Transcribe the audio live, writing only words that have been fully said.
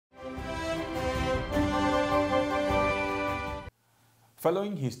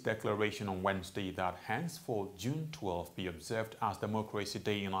Following his declaration on Wednesday that henceforth June 12 be observed as Democracy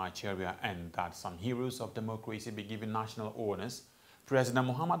Day in Nigeria and that some heroes of democracy be given national honors, President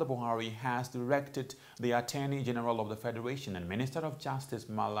Muhammadu Buhari has directed the Attorney General of the Federation and Minister of Justice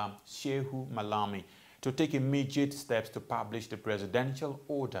Malam Shehu Malami to take immediate steps to publish the presidential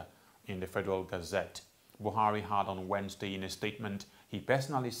order in the Federal Gazette. Buhari had on Wednesday in a statement he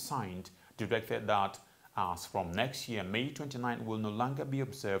personally signed directed that as from next year, May 29 will no longer be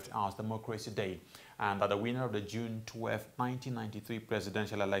observed as Democracy Day, and that the winner of the June 12, 1993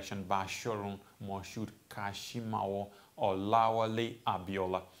 presidential election, Bashorun Moshood Kashimawo Olawale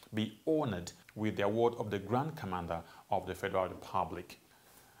Abiola, be honored with the award of the Grand Commander of the Federal Republic.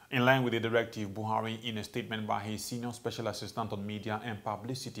 In line with the directive, Buhari, in a statement by his Senior Special Assistant on Media and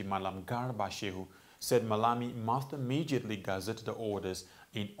Publicity, Malam Garba Shehu, said Malami must immediately gazette the orders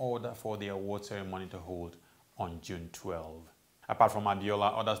in order for the award ceremony to hold on June 12. Apart from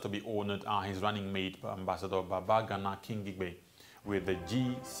Abiola, others to be honored are his running mate, Ambassador Babagana Kingibe, with the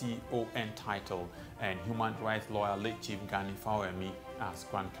GCON title, and human rights lawyer late Chief Gani Fawehinmi as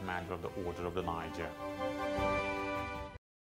Grand Commander of the Order of the Niger.